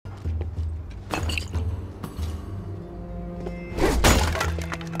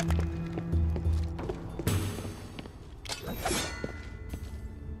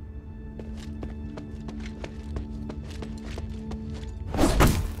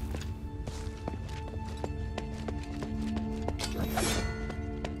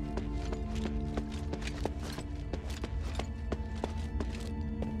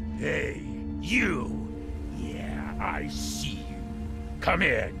You! Yeah, I see you. Come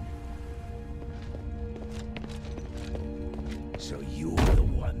in. So you're the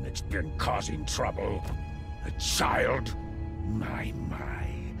one that's been causing trouble? A child? My,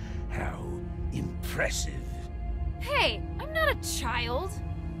 how impressive. Hey, I'm not a child.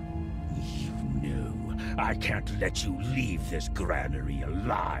 You knew. I can't let you leave this granary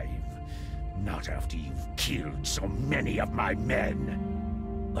alive. Not after you've killed so many of my men.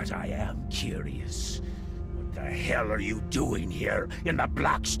 But I am curious. What the hell are you doing here in the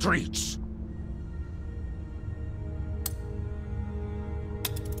black streets?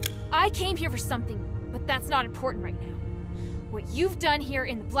 I came here for something, but that's not important right now. What you've done here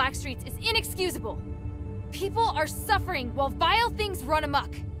in the black streets is inexcusable. People are suffering while vile things run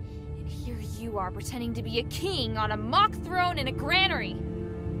amok. And here you are pretending to be a king on a mock throne in a granary.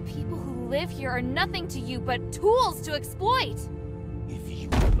 People who live here are nothing to you but tools to exploit. If you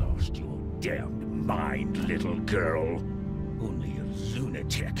lost your damned mind, little girl, only a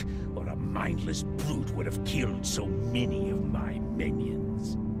lunatic or a mindless brute would have killed so many of my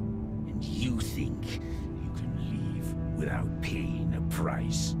minions. And you think you can leave without paying a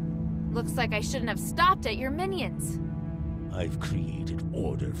price? Looks like I shouldn't have stopped at your minions. I've created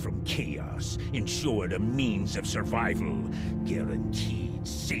order from chaos, ensured a means of survival, guaranteed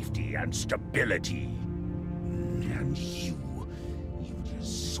safety and stability. And you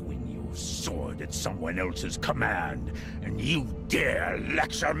just swing your sword at someone else's command, and you dare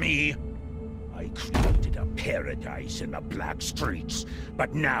lecture me? I created a paradise in the black streets,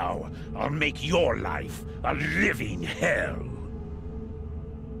 but now I'll make your life a living hell.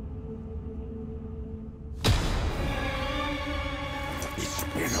 It's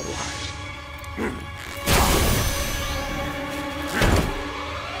been a while.